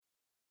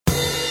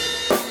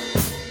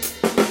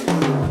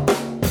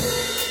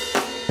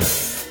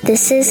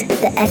This is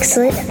the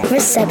Excellent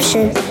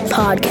Reception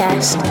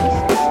Podcast.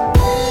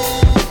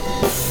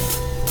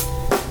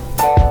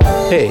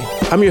 Hey,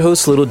 I'm your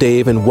host, Little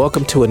Dave, and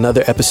welcome to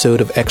another episode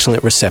of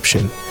Excellent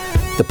Reception,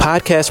 the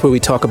podcast where we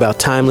talk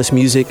about timeless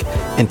music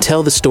and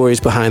tell the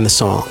stories behind the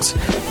songs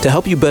to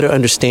help you better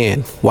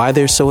understand why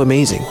they're so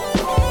amazing.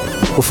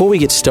 Before we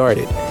get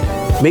started,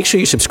 make sure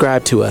you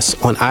subscribe to us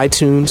on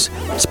iTunes,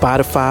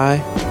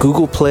 Spotify,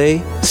 Google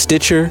Play,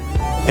 Stitcher,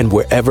 and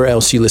wherever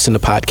else you listen to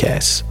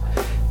podcasts.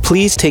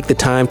 Please take the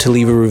time to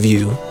leave a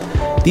review.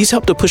 These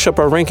help to push up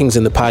our rankings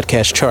in the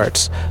podcast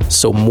charts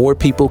so more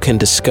people can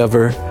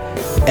discover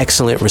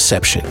Excellent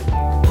Reception.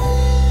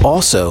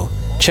 Also,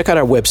 check out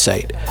our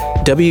website,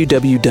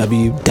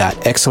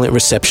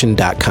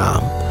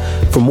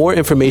 www.excellentreception.com, for more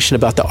information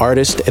about the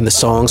artist and the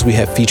songs we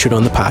have featured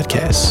on the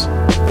podcast.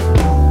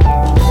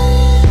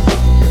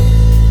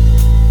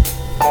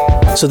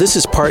 So this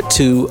is part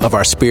 2 of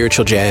our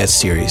spiritual jazz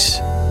series.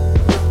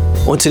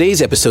 On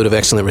today's episode of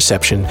Excellent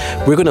Reception,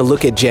 we're going to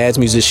look at jazz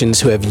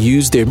musicians who have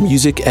used their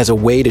music as a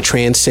way to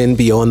transcend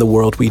beyond the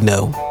world we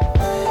know.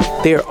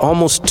 There are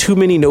almost too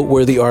many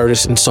noteworthy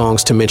artists and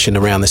songs to mention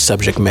around this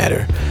subject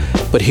matter,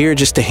 but here are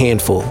just a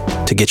handful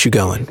to get you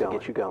going.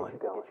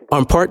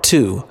 On part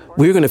 2,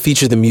 we're going to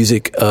feature the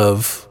music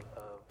of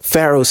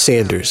Pharoah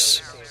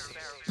Sanders,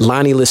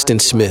 Lonnie Liston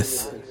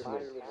Smith,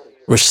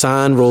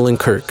 Rahsaan Roland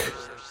Kirk,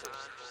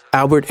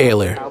 Albert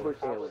Ayler,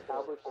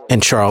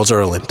 and Charles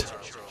Earland.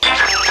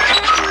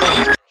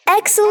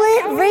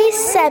 Excellent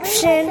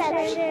Reception.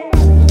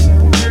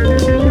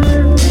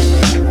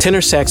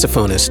 Tenor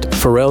saxophonist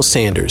Pharoah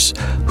Sanders,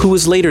 who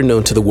was later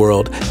known to the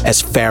world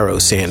as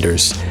Pharoah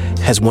Sanders,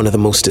 has one of the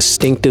most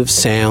distinctive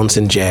sounds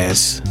in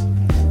jazz.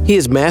 He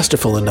is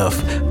masterful enough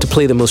to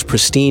play the most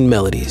pristine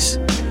melodies,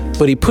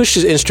 but he pushed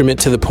his instrument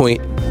to the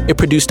point it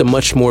produced a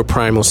much more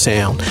primal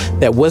sound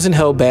that wasn't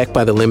held back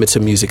by the limits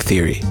of music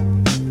theory.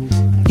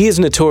 He is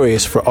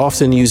notorious for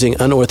often using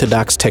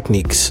unorthodox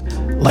techniques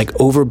like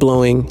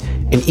overblowing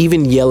and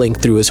even yelling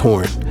through his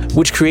horn,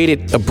 which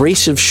created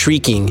abrasive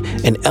shrieking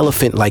and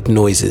elephant-like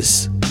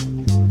noises.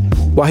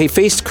 While he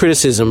faced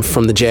criticism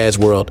from the jazz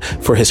world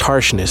for his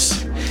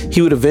harshness,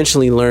 he would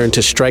eventually learn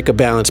to strike a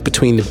balance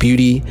between the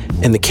beauty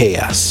and the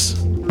chaos.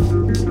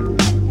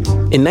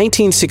 In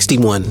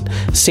 1961,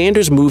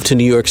 Sanders moved to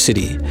New York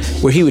City,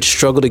 where he would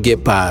struggle to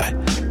get by,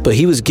 but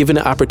he was given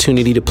an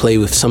opportunity to play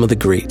with some of the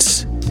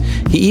greats.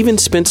 He even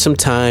spent some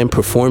time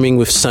performing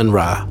with Sun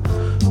Ra,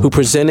 who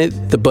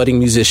presented the budding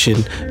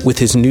musician with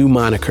his new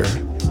moniker,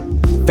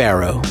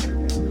 Pharoah.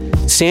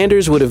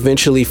 Sanders would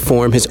eventually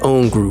form his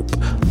own group,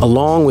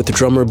 along with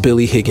drummer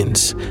Billy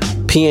Higgins,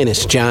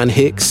 pianist John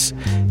Hicks,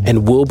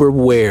 and Wilbur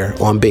Ware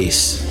on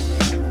bass.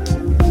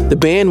 The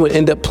band would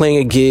end up playing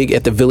a gig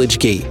at the Village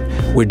Gate,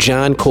 where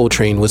John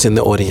Coltrane was in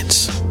the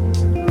audience.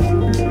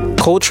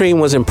 Coltrane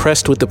was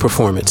impressed with the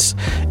performance,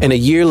 and a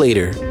year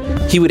later,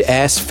 he would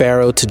ask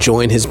Pharoah to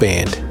join his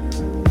band.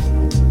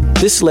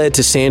 This led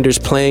to Sanders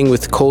playing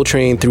with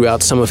Coltrane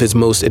throughout some of his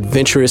most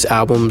adventurous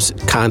albums,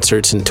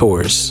 concerts, and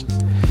tours.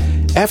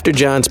 After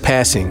John's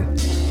passing,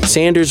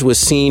 Sanders was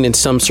seen in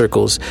some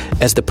circles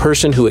as the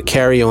person who would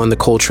carry on the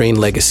Coltrane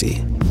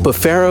legacy, but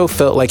Pharoah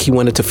felt like he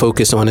wanted to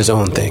focus on his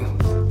own thing.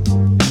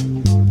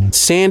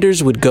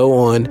 Sanders would go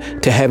on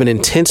to have an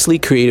intensely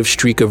creative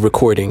streak of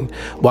recording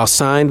while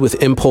signed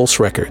with Impulse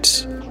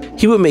Records.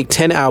 He would make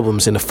 10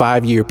 albums in a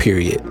 5-year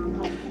period.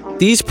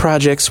 These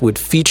projects would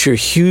feature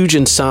huge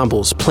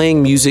ensembles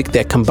playing music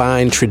that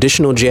combined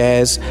traditional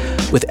jazz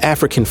with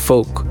African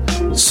folk,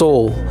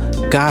 soul,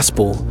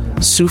 gospel,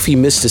 Sufi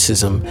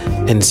mysticism,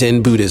 and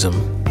Zen Buddhism.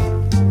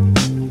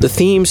 The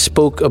themes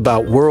spoke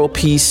about world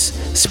peace,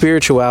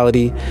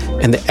 spirituality,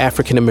 and the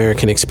African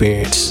American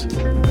experience.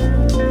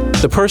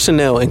 The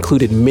personnel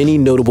included many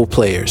notable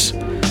players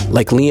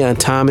like Leon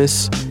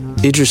Thomas,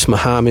 Idris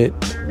Muhammad,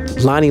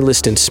 Lonnie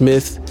Liston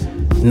Smith,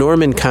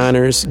 Norman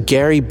Connors,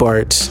 Gary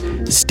Bartz,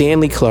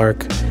 Stanley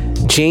Clarke,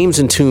 James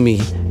Ntoumi,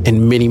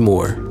 and many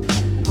more.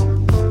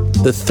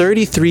 The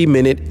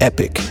 33-minute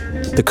epic,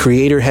 The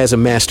Creator Has a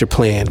Master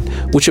Plan,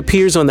 which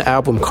appears on the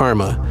album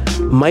Karma,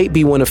 might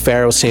be one of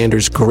Pharoah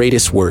Sanders'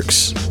 greatest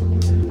works.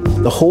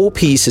 The whole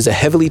piece is a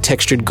heavily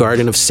textured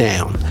garden of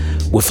sound,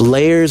 with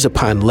layers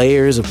upon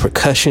layers of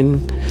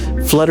percussion,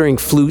 fluttering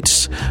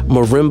flutes,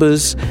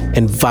 marimbas,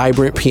 and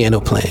vibrant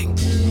piano playing.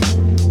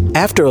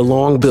 After a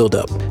long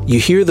build-up, you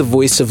hear the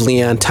voice of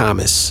Leon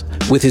Thomas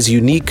with his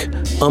unique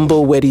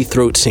umbo-weddy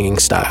throat singing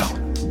style.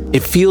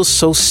 It feels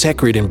so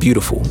sacred and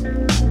beautiful.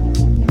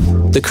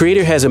 The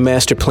Creator Has a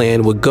Master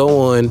Plan would go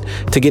on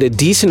to get a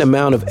decent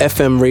amount of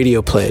FM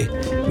radio play,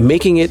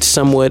 making it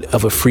somewhat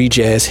of a free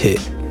jazz hit.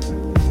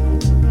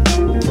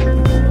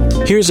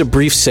 Here's a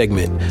brief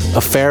segment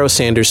of Pharoah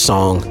Sanders'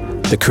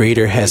 song, The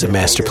Creator Has a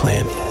Master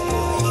Plan.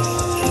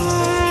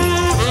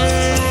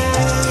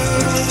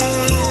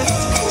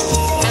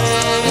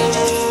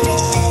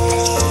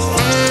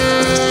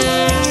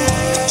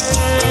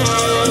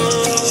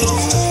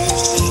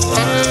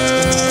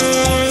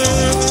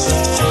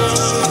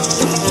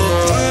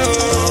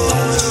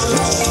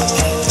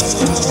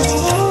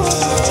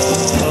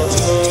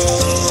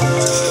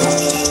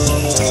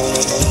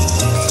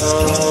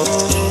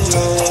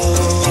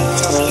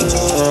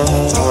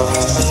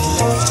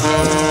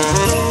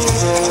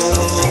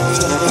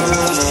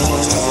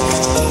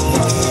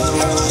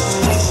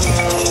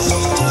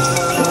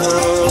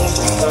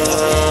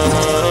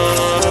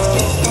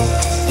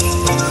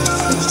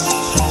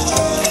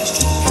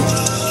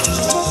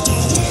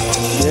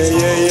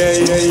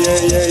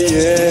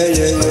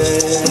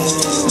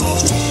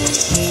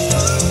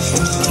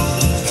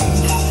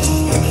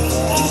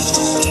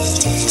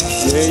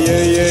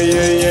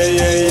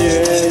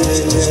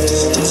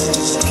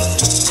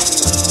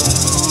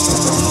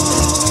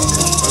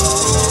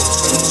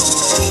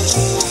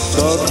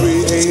 The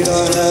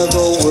Creator has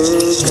a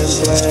working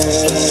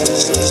plan.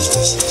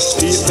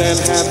 Peace and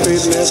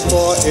happiness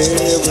for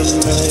every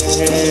man.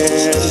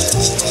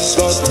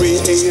 The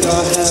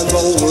Creator has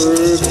a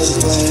working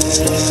plan.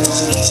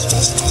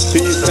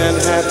 Peace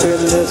and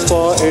happiness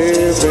for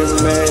every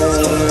man.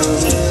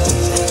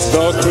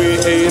 The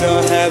Creator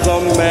has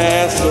a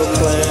master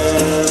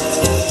plan.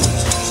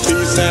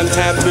 Peace and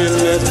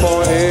happiness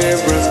for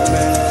every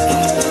man.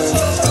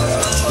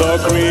 The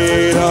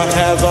Creator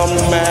has a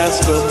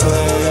master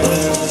plan.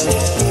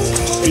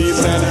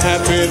 Peace and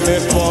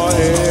happiness for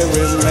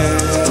every man.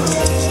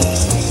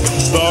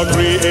 The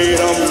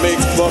Creator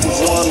makes but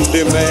one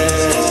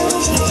demand.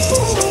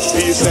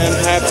 Peace and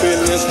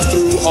happiness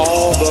through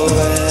all the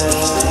land.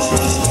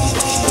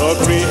 The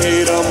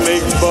Creator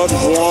makes but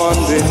one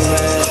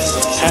demand.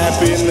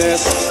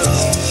 Happiness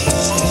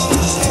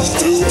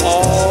through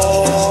all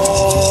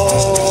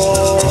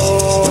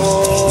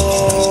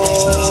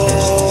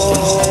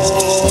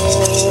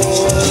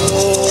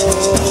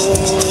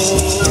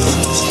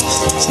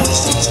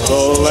the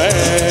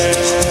land.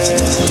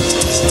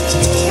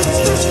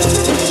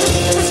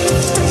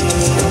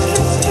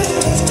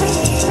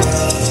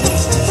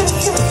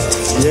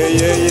 Yeah,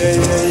 yeah, yeah,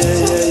 yeah, yeah,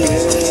 yeah,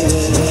 yeah.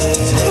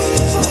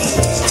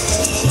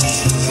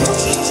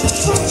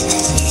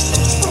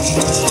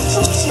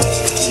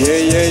 Yeah,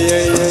 yeah,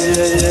 yeah, yeah,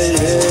 yeah, yeah,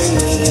 yeah.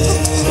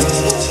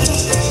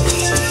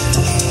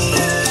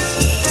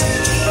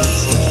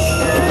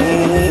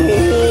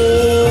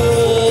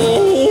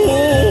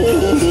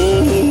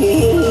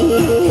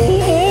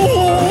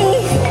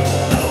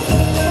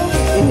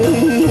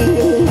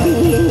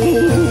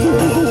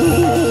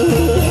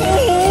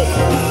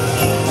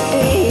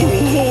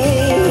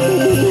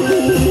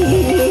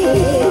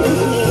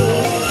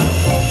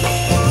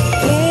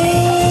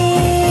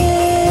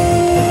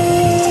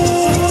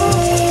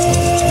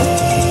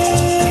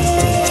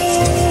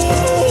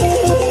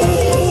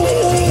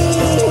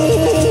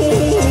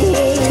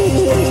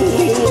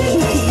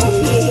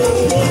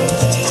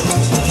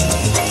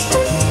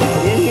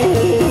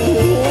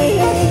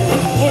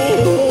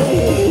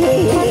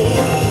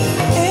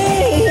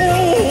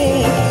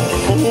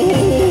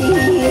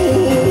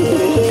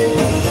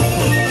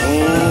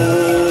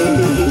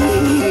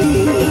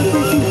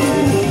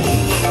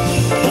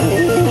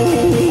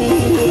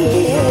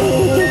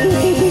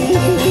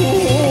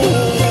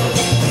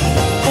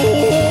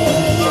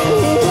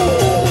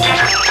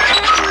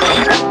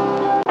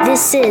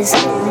 This is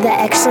the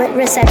Excellent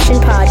Reception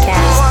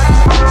Podcast.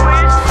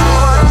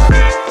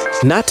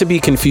 Not to be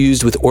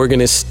confused with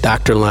organist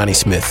Dr. Lonnie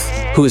Smith,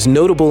 who is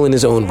notable in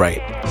his own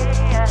right.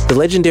 The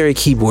legendary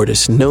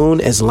keyboardist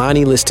known as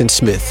Lonnie Liston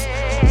Smith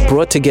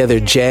brought together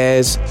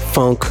jazz,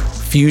 funk,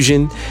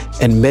 fusion,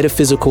 and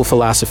metaphysical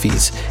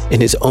philosophies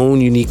in his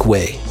own unique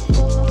way.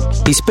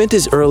 He spent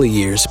his early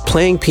years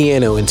playing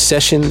piano in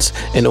sessions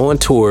and on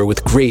tour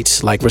with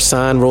greats like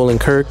Rahsaan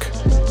Roland Kirk,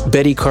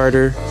 Betty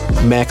Carter,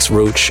 Max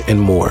Roach, and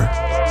more.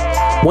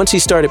 Once he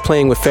started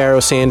playing with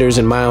Pharoah Sanders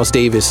and Miles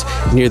Davis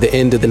near the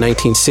end of the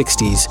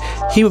 1960s,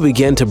 he would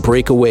begin to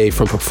break away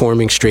from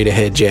performing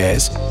straight-ahead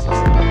jazz.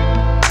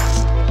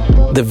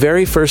 The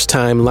very first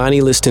time Lonnie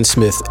Liston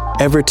Smith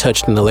ever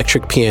touched an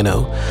electric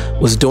piano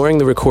was during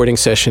the recording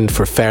session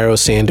for Pharoah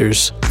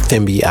Sanders'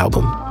 Thembi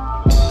album.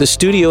 The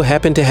studio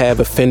happened to have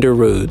a Fender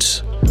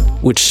Rhodes,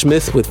 which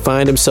Smith would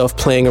find himself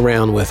playing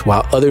around with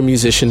while other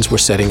musicians were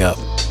setting up.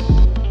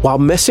 While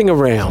messing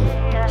around,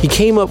 he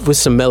came up with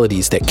some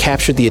melodies that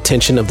captured the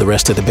attention of the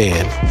rest of the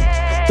band.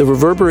 The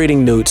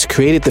reverberating notes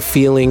created the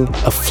feeling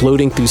of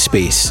floating through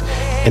space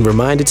and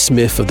reminded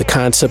Smith of the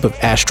concept of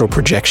astral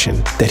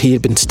projection that he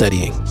had been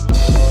studying.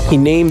 He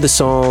named the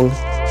song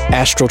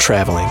Astral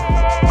Traveling.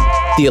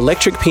 The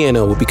electric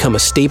piano would become a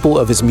staple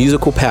of his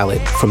musical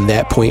palette from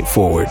that point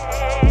forward.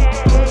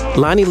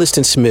 Lonnie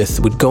Liston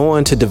Smith would go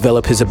on to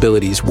develop his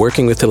abilities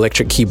working with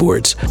electric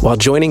keyboards while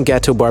joining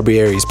Gato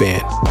Barbieri's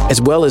band, as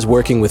well as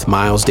working with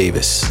Miles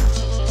Davis.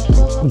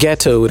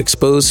 Gato would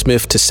expose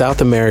Smith to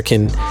South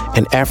American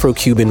and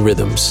Afro-Cuban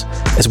rhythms,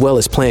 as well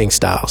as playing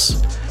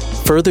styles,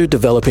 further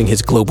developing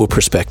his global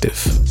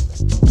perspective.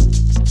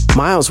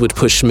 Miles would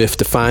push Smith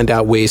to find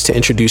out ways to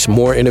introduce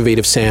more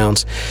innovative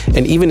sounds,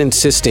 and even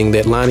insisting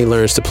that Lonnie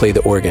learns to play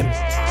the organ.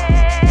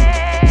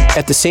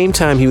 At the same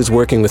time he was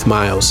working with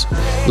Miles,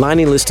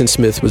 Lonnie Liston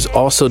Smith was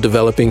also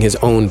developing his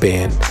own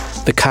band,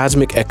 the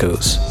Cosmic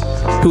Echoes,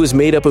 who was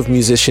made up of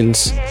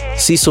musicians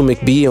Cecil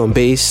McBee on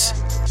bass,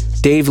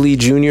 Dave Lee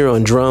Jr.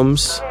 on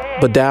drums,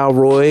 Badal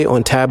Roy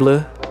on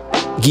tabla,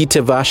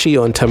 Gita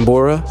Vashi on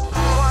tambura,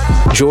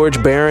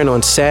 George Barron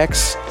on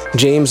sax,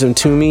 James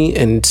Mtumi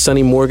and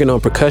Sonny Morgan on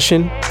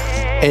percussion,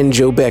 and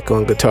Joe Beck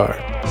on guitar.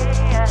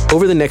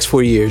 Over the next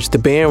 4 years, the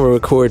band will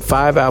record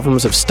 5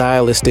 albums of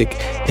stylistic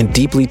and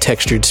deeply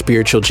textured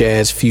spiritual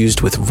jazz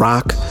fused with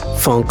rock,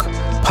 funk,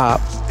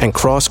 pop, and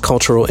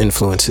cross-cultural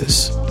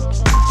influences.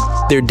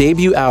 Their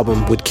debut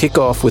album would kick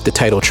off with the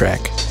title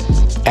track,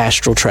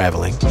 Astral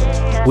Traveling,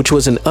 which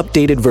was an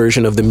updated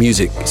version of the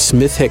music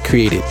Smith had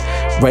created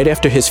right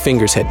after his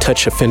fingers had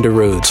touched a Fender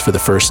Rhodes for the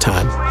first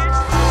time.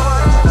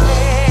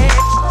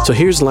 So So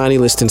here's Lonnie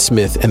Liston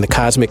Smith and the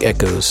Cosmic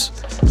Echoes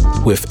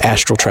with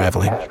Astral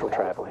Traveling.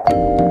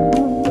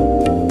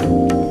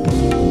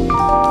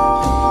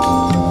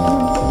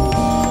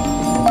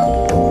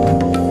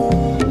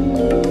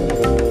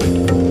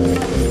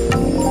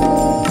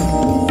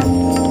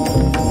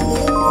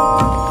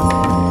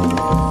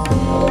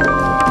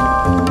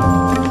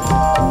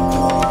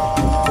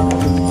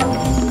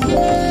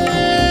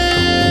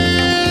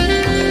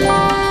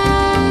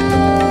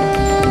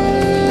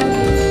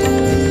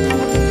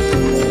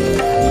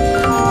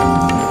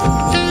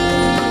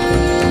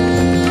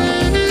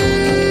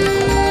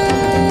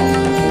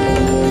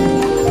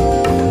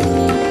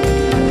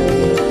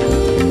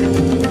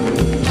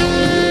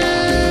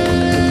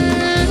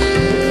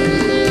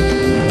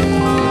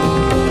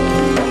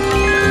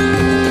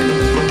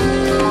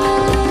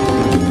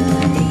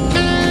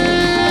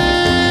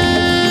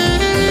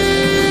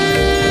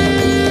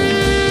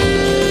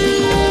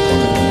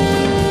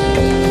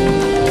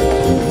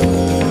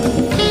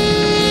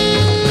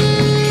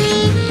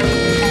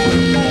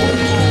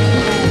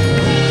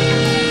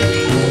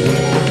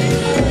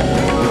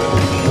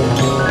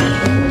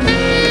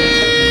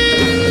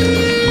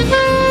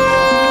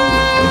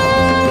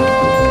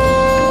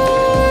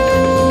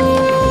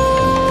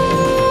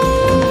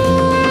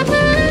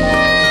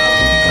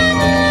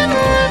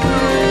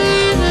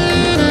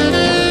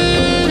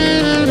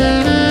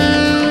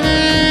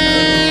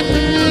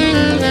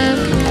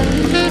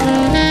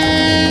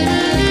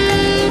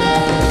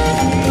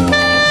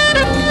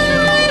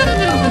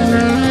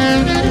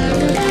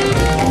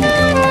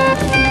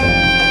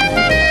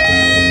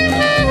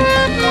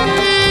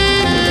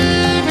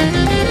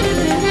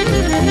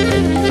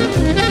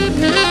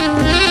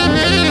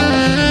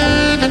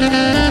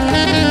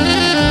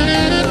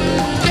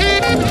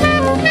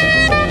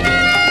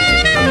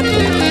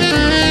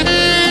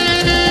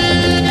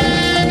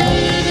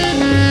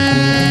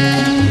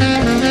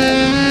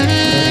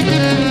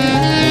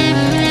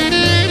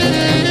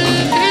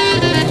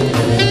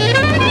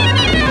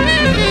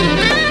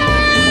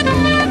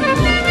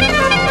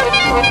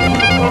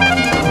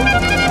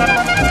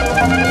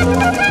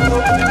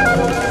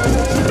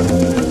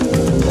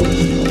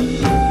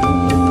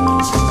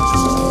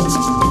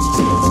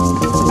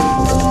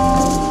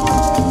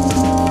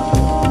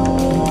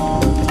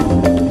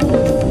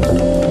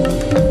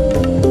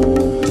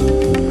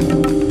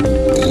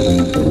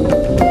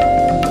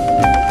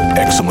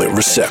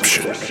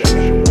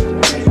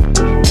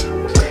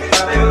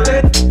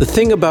 The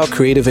thing about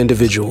creative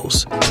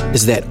individuals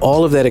is that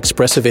all of that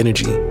expressive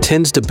energy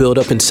tends to build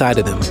up inside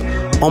of them,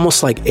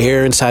 almost like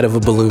air inside of a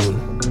balloon,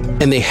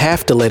 and they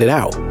have to let it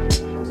out.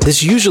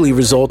 This usually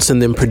results in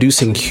them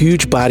producing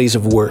huge bodies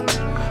of work,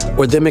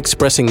 or them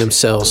expressing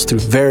themselves through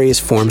various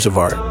forms of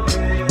art.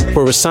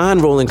 For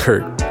Rahsaan Roland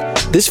Kirk,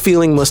 this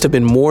feeling must have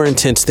been more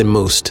intense than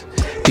most,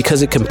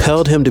 because it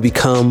compelled him to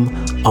become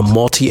a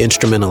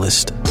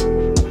multi-instrumentalist.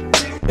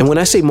 And when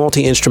I say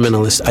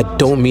multi-instrumentalist, I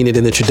don't mean it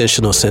in the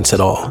traditional sense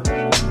at all.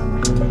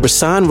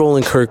 Rahsaan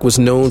Roland Kirk was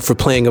known for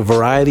playing a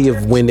variety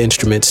of wind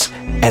instruments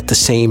at the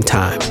same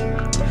time.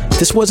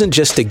 This wasn't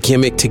just a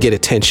gimmick to get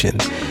attention.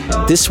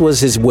 This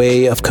was his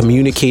way of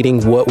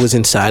communicating what was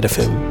inside of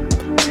him.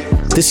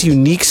 This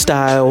unique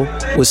style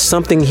was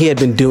something he had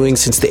been doing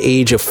since the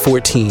age of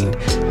 14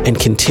 and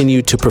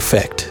continued to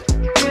perfect.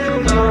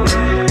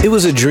 It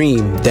was a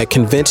dream that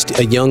convinced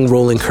a young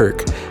Roland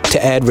Kirk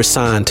to add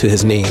Rahsaan to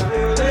his name.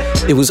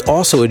 It was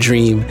also a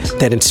dream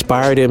that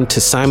inspired him to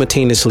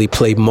simultaneously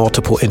play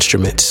multiple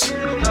instruments.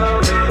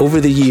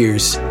 Over the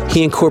years,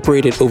 he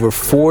incorporated over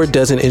 4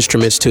 dozen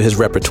instruments to his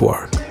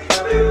repertoire.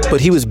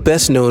 But he was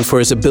best known for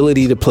his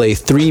ability to play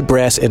 3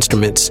 brass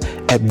instruments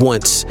at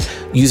once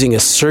using a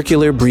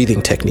circular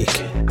breathing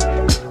technique.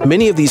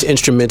 Many of these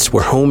instruments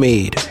were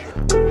homemade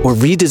or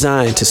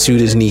redesigned to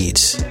suit his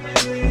needs.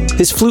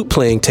 His flute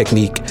playing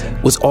technique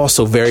was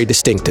also very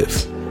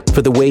distinctive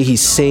for the way he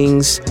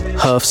sings,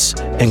 huffs,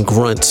 and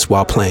grunts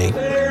while playing.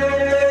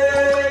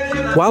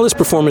 While his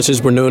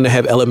performances were known to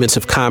have elements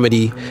of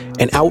comedy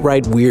and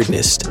outright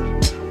weirdness,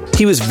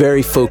 he was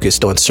very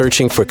focused on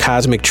searching for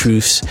cosmic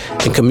truths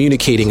and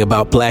communicating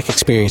about Black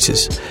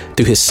experiences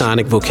through his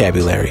sonic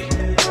vocabulary.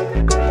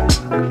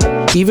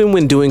 Even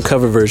when doing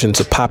cover versions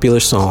of popular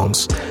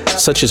songs,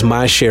 such as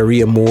My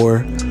Cherie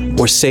Amour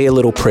or Say a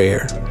Little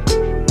Prayer,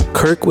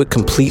 Kirk would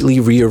completely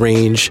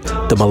rearrange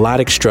the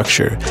melodic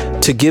structure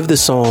to give the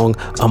song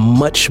a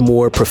much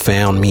more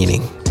profound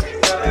meaning.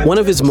 One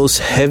of his most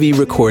heavy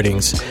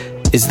recordings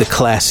is the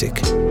classic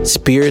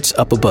Spirits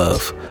Up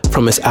Above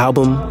from his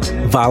album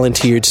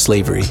Volunteered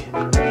Slavery.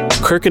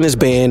 Kirk and his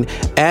band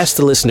asked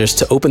the listeners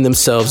to open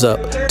themselves up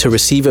to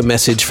receive a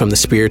message from the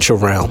spiritual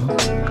realm.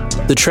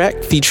 The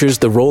track features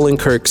the Roland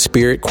Kirk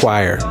Spirit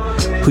Choir,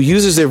 who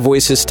uses their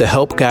voices to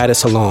help guide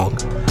us along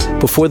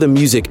before the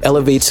music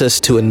elevates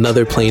us to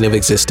another plane of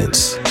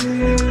existence.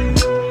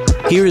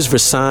 Here is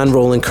Rahsaan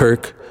Roland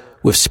Kirk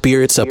with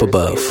Spirits Up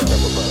Above.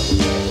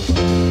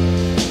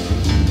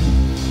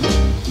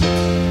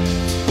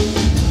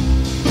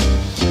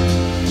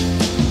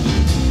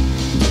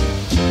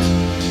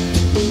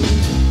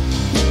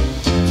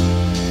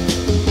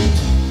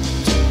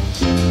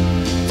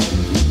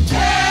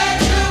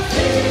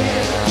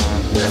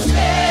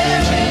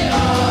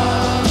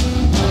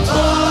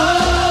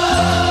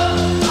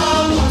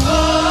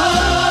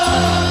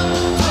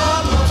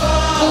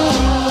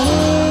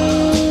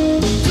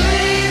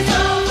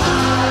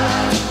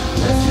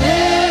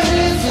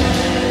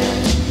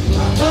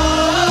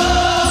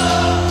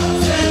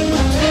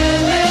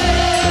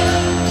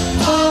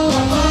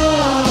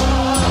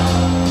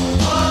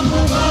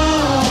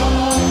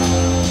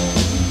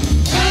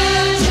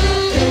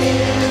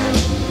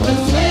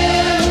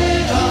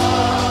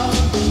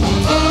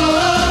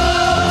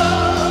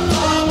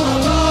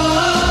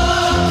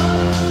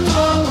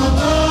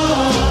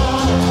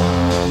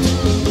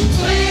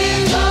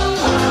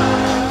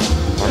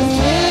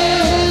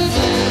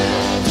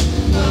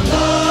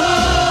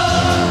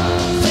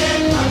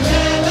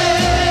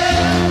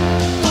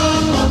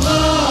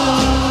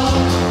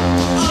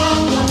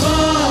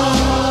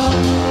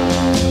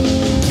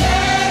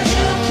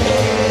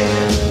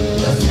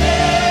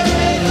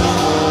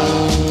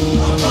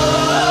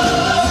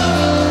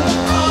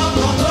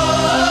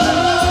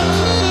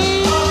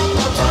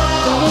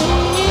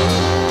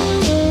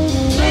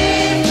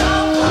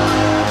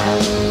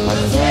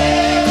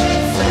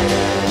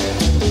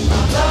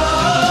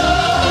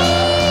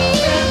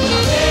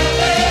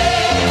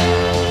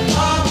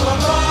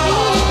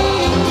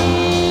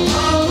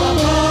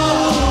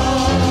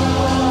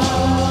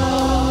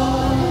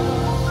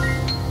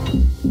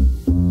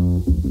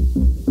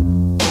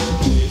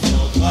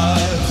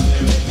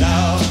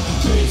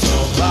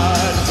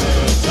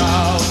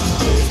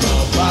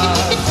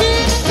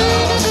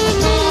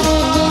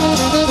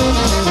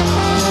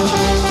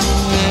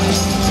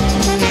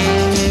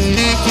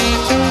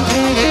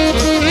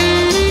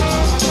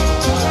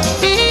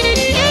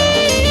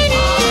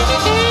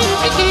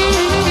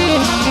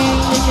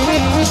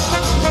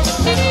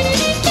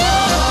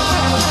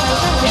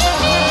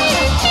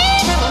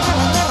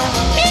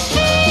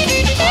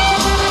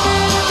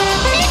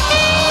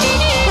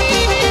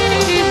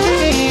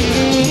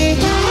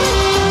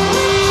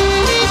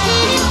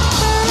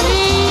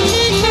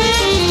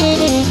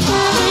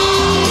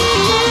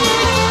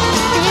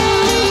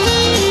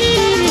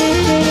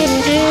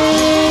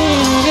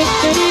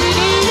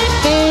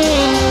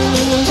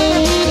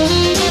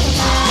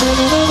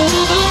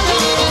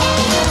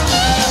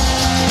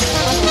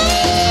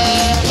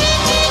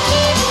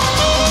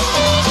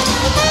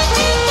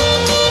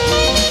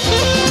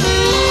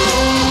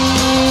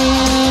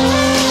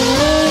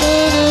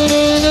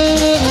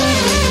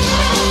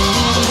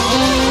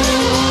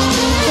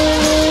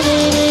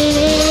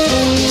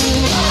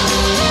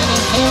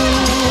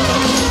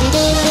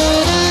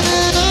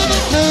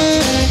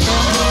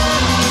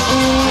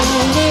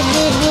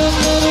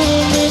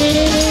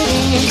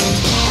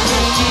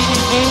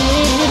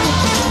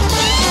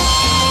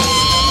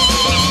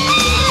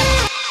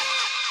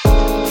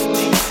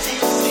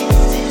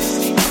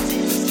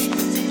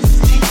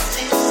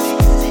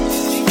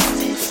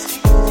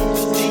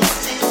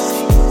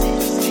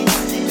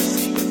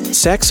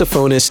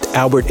 Saxophonist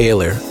Albert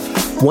Ayler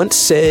once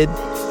said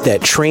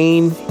that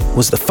Train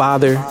was the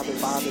Father,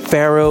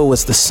 Pharaoh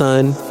was the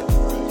Son,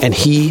 and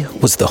he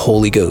was the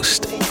Holy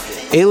Ghost.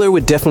 Ayler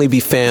would definitely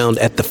be found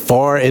at the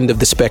far end of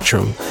the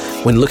spectrum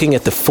when looking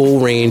at the full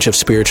range of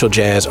spiritual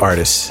jazz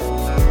artists.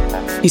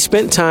 He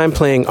spent time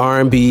playing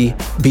R&B,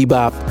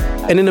 bebop,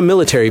 and in a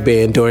military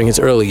band during his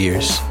early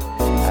years.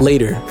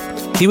 Later,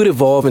 he would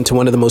evolve into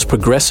one of the most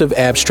progressive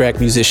abstract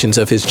musicians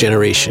of his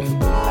generation,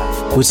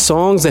 with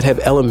songs that have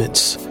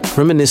elements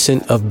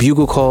reminiscent of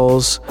bugle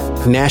calls,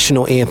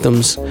 national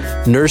anthems,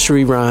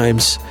 nursery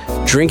rhymes,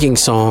 drinking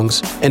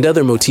songs, and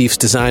other motifs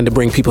designed to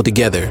bring people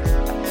together.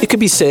 It could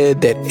be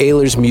said that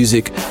Ayler's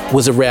music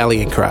was a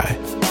rallying cry.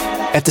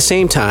 At the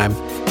same time,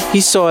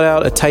 he sought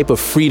out a type of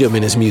freedom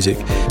in his music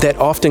that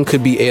often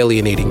could be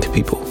alienating to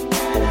people.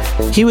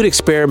 He would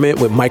experiment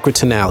with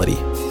microtonality,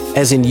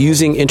 as in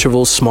using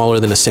intervals smaller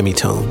than a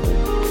semitone,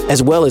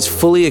 as well as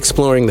fully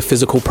exploring the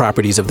physical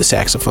properties of the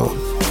saxophone.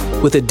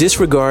 With a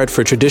disregard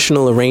for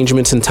traditional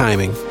arrangements and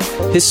timing,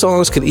 his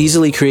songs could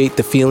easily create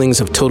the feelings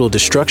of total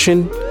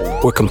destruction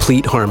or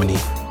complete harmony.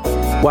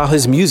 While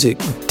his music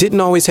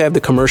didn't always have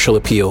the commercial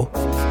appeal,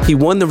 he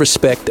won the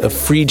respect of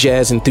free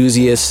jazz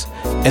enthusiasts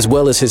as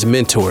well as his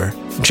mentor,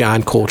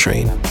 John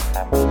Coltrane.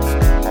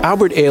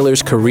 Albert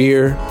Ayler's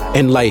career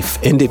and life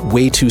ended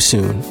way too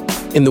soon.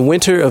 In the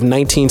winter of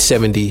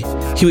 1970,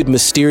 he would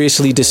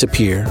mysteriously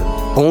disappear,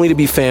 only to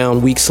be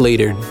found weeks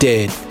later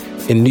dead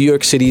in New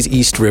York City's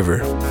East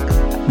River.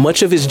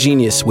 Much of his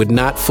genius would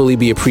not fully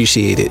be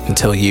appreciated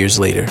until years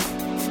later.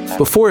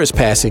 Before his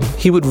passing,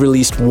 he would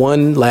release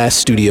one last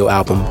studio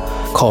album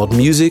called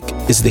Music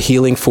is the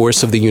Healing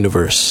Force of the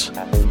Universe.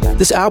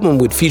 This album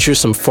would feature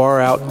some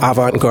far-out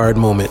avant-garde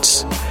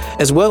moments,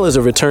 as well as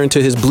a return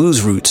to his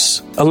blues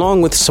roots,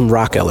 along with some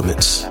rock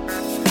elements.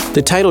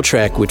 The title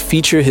track would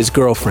feature his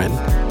girlfriend,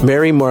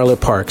 Mary Marla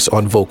Parks,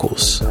 on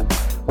vocals.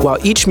 While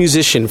each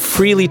musician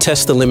freely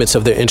tests the limits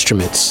of their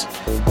instruments,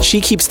 she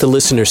keeps the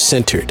listener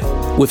centered,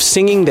 with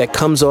singing that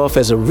comes off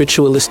as a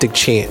ritualistic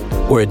chant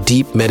or a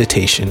deep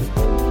meditation.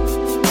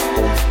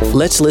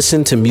 Let's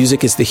listen to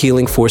Music is the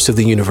Healing Force of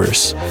the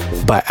Universe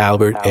by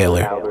Albert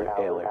Ayler.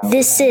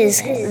 This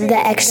is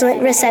the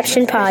Excellent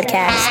Reception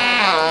Podcast.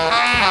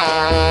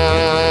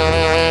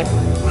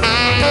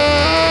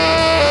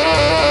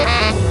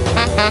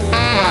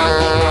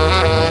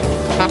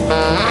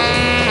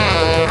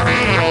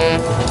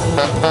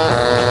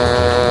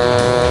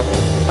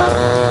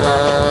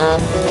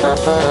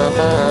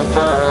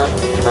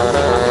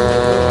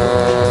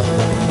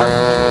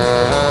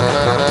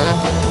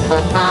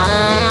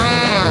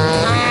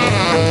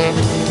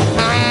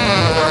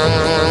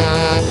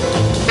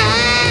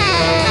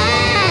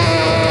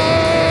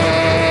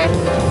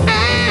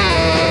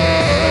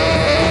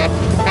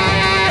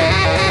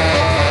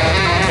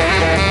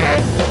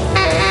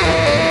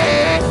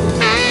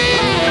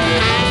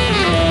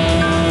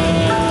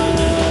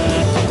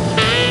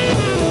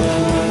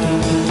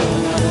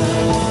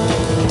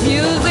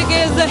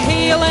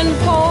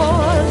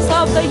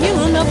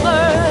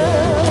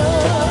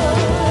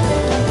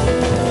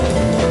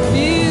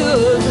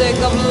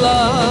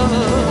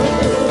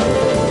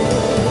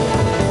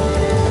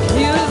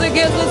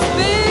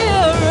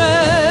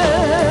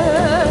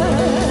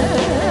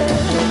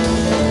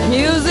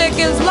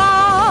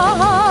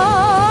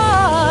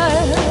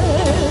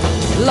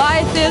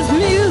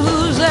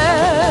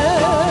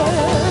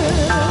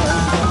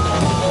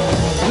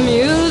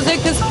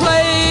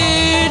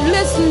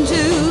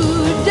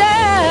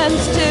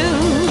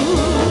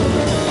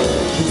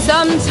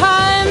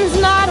 Sometimes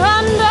not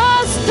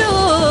understood,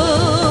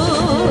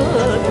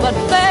 but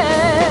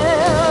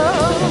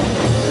felt.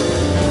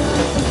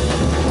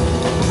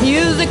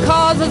 Music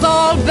causes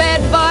all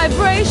bad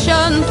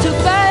vibrations to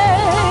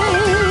fade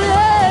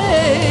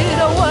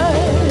away.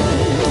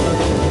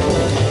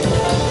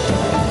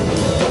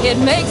 It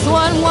makes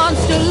one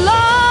wants to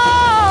love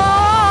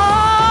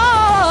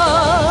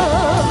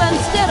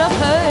instead of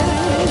hate.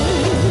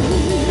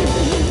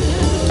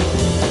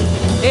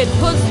 It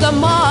puts the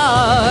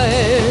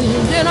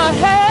mind in a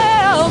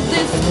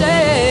healthy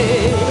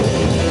state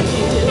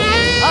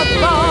of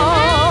thought.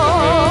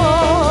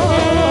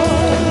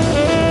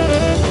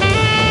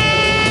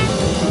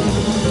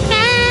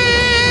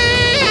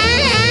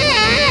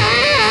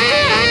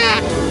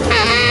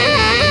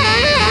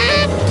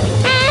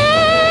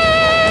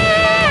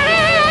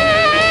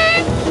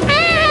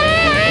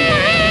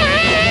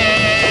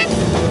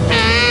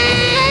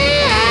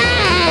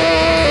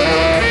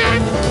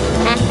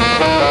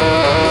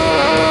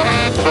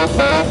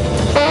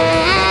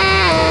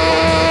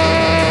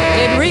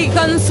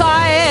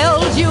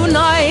 Reconciles,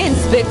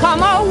 unites,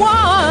 become a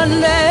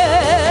oneness.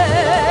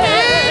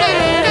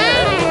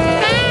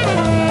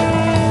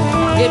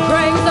 It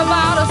brings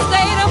about a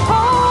state of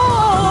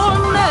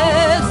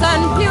wholeness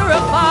and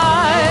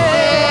purifies.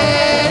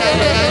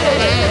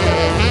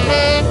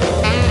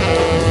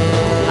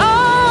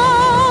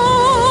 Oh,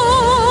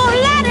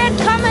 let it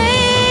come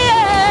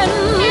in.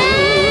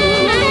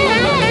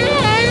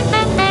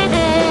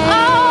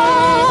 Oh,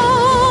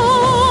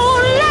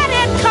 let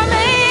it come in.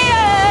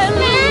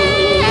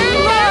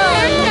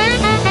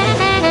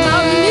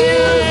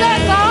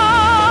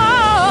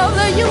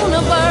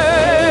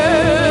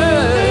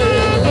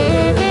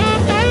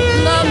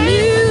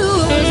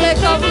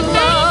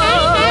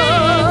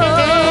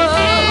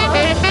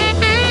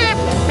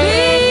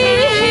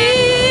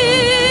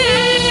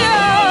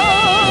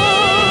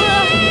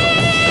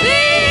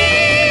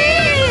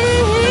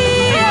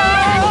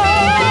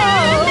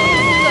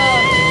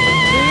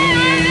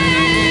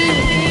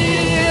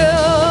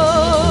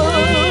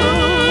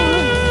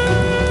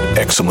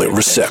 excellent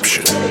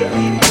reception.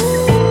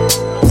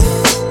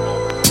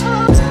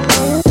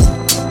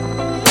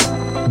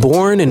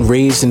 Born and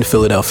raised in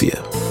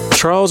Philadelphia,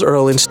 Charles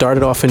Earlin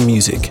started off in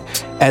music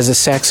as a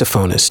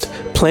saxophonist,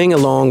 playing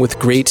along with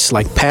greats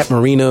like Pat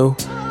Marino,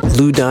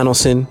 Lou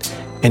Donaldson,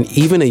 and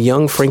even a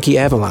young Frankie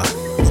Avalon.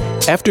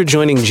 After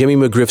joining Jimmy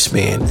McGriff's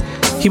band,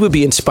 he would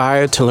be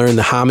inspired to learn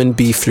the Hammond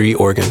B3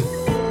 organ,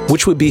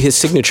 which would be his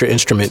signature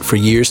instrument for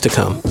years to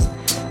come.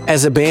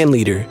 As a band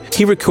leader,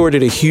 he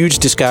recorded a huge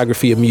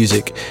discography of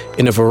music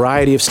in a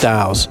variety of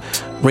styles,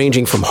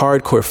 ranging from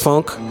hardcore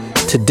funk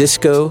to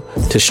disco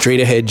to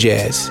straight-ahead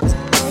jazz.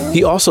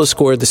 He also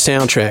scored the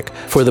soundtrack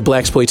for the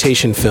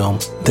blaxploitation film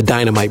The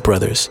Dynamite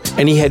Brothers,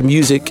 and he had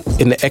music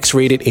in the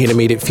X-rated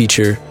animated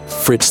feature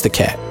Fritz the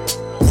Cat.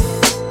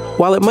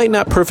 While it might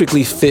not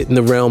perfectly fit in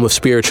the realm of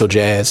spiritual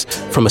jazz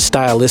from a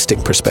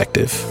stylistic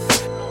perspective,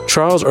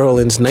 Charles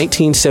Earlin's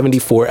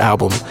 1974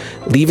 album,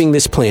 Leaving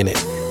This Planet,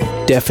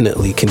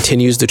 definitely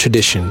continues the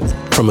tradition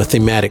from a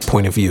thematic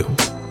point of view.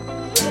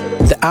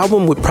 The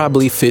album would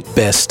probably fit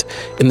best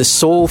in the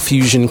soul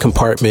fusion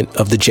compartment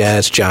of the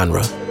jazz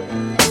genre,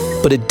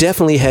 but it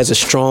definitely has a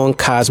strong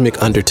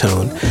cosmic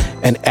undertone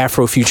and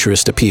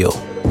Afrofuturist appeal.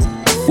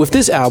 With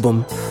this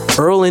album,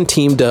 Earlin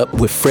teamed up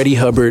with Freddie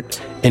Hubbard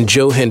and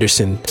Joe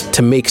Henderson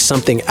to make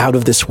something out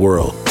of this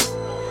world.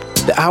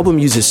 The album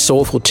uses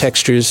soulful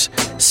textures,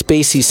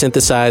 spacey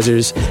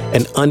synthesizers,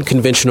 and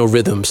unconventional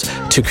rhythms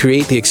to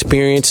create the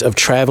experience of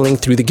traveling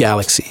through the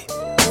galaxy.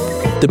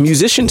 The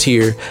musicians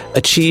here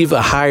achieve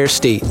a higher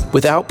state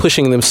without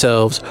pushing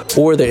themselves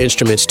or their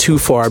instruments too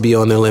far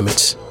beyond their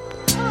limits.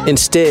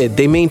 Instead,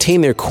 they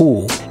maintain their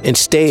cool and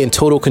stay in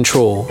total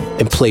control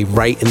and play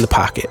right in the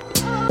pocket.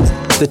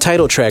 The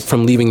title track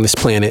from Leaving This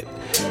Planet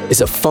is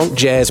a funk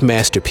jazz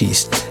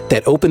masterpiece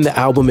that opened the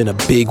album in a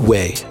big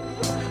way.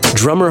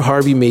 Drummer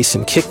Harvey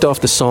Mason kicked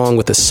off the song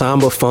with a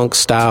samba funk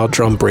style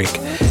drum break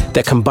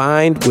that,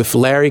 combined with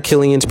Larry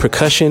Killian's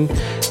percussion,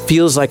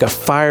 feels like a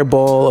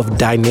fireball of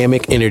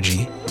dynamic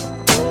energy.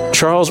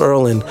 Charles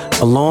Earlin,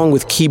 along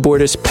with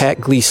keyboardist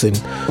Pat Gleason,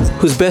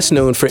 who's best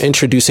known for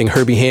introducing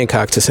Herbie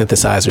Hancock to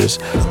synthesizers,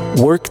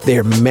 worked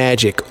their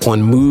magic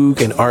on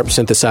Moog and ARP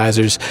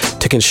synthesizers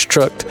to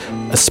construct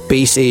a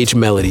space-age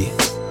melody.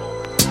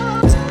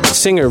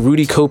 Singer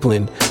Rudy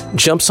Copeland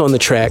jumps on the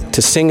track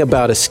to sing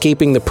about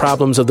escaping the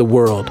problems of the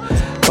world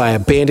by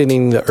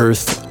abandoning the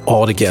earth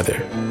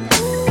altogether.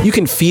 You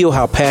can feel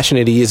how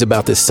passionate he is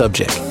about this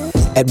subject.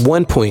 At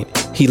one point,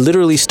 he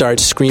literally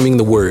starts screaming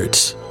the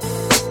words.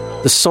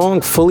 The song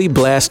fully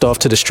blasts off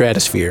to the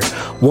stratosphere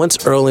once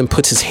Earlin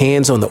puts his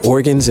hands on the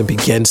organs and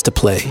begins to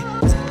play.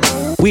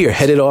 We are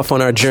headed off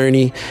on our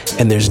journey,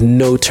 and there's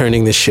no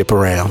turning this ship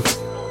around.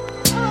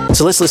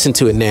 So let's listen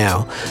to it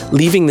now.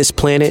 Leaving This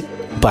Planet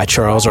by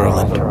Charles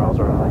Earlin.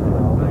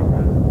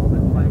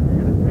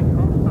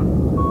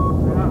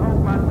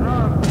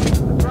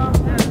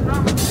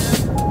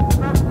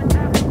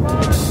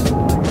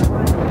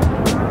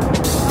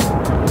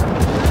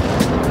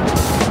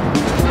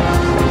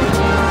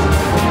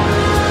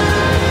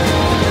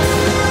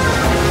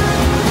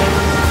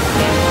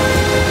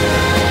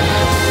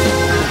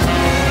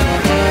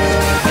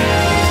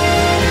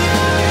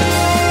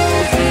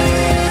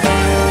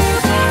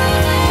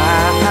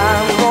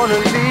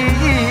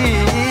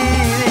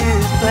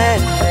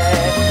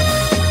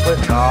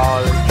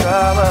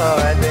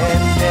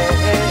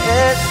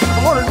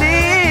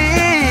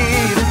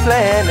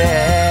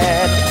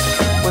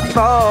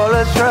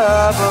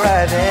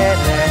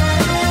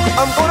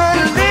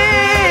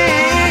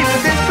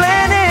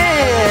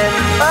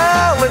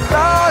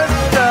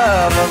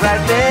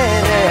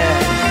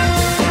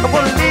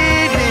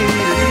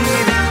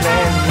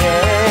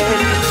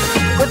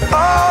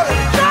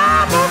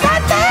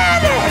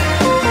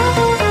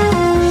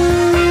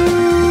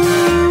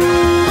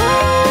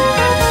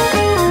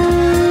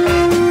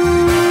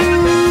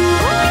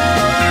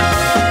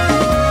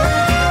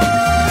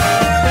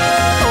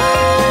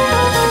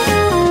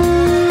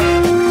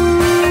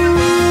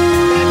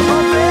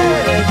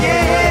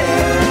 Yeah.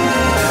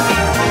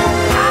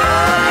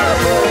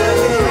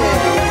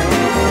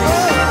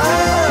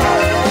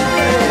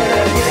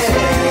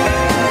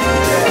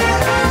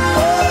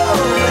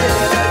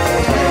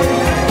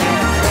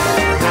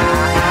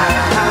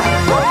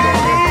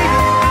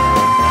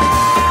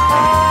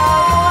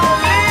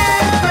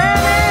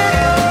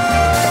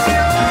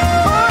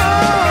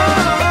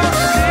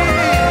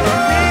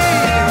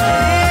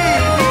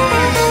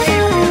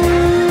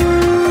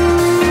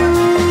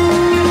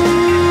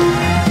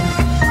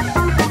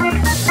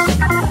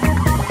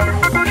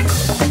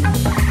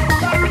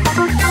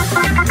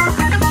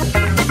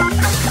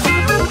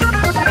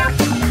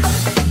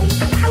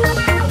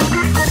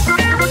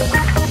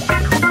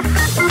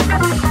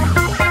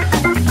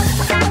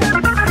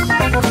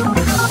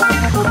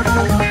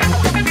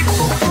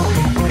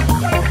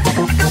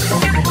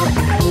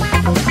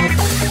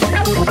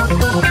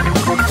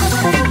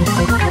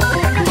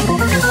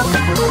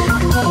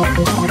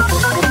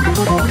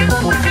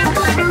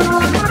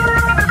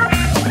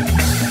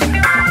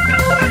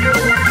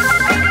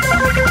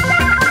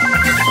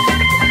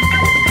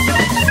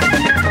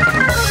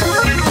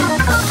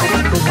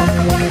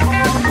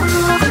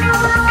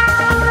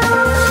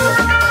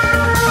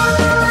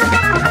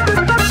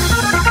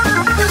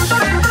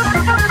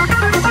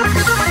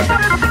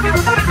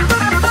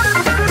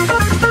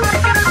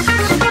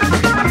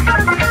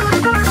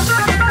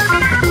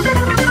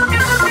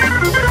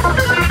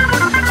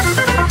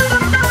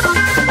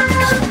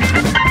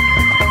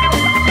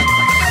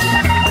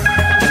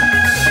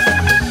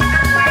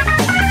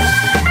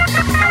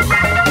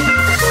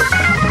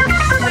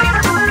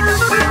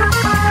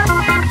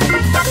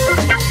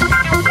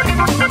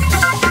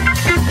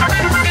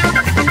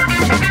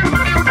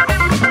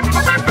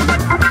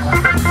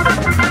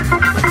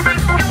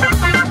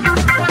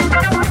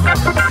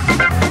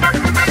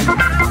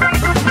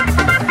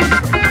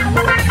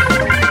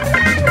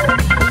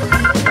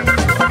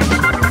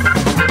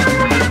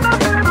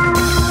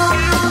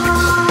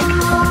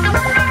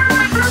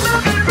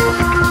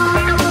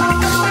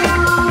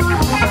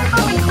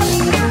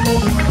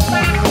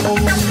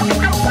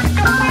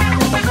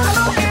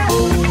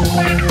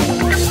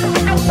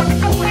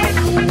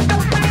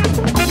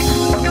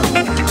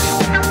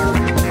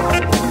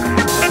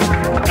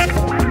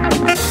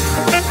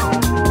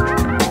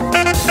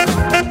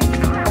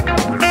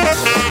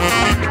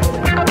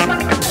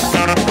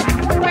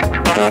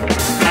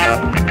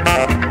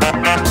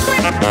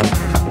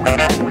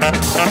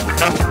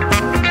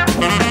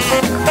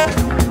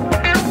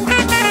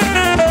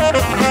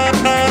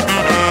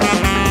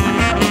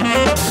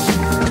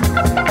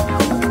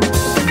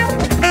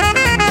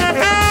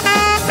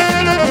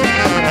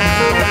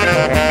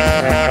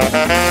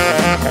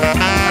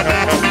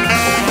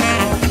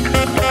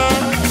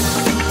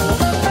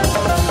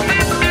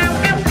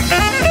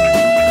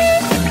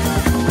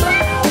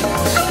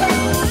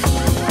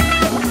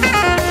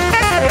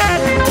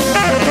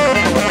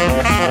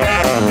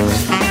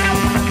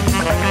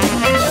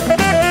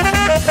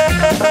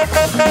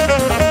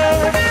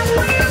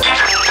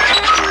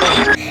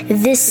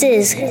 This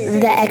is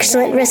the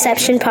Excellent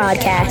Reception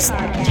Podcast.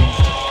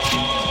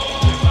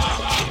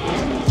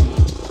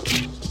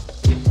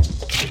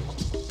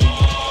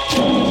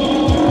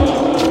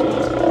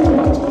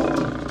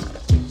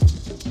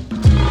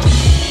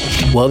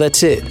 Well,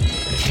 that's it.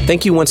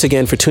 Thank you once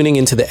again for tuning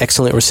into the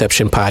Excellent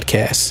Reception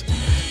Podcast.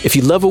 If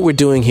you love what we're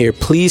doing here,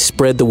 please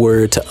spread the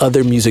word to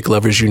other music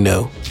lovers you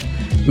know.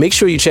 Make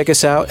sure you check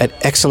us out at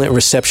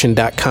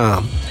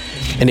excellentreception.com.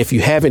 And if you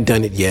haven't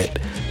done it yet,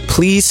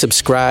 please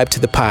subscribe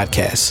to the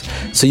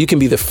podcast so you can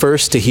be the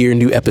first to hear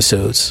new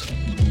episodes.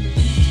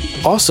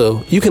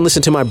 Also, you can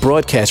listen to my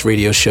broadcast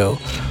radio show,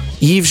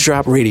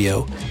 Eavesdrop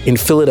Radio, in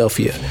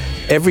Philadelphia,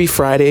 every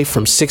Friday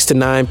from 6 to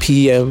 9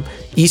 p.m.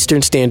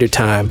 Eastern Standard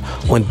Time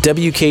on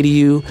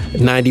WKDU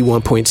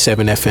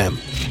 91.7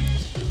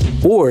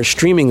 FM. Or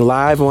streaming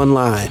live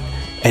online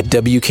at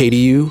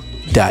WKDU.org.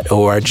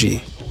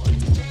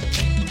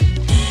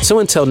 So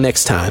until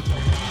next time,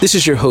 this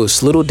is your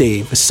host, Little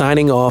Dave,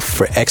 signing off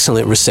for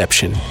Excellent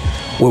Reception,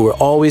 where we're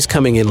always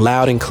coming in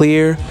loud and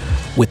clear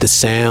with the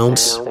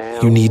sounds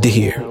you need to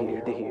hear.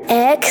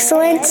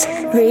 Excellent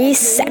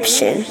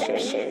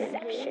Reception.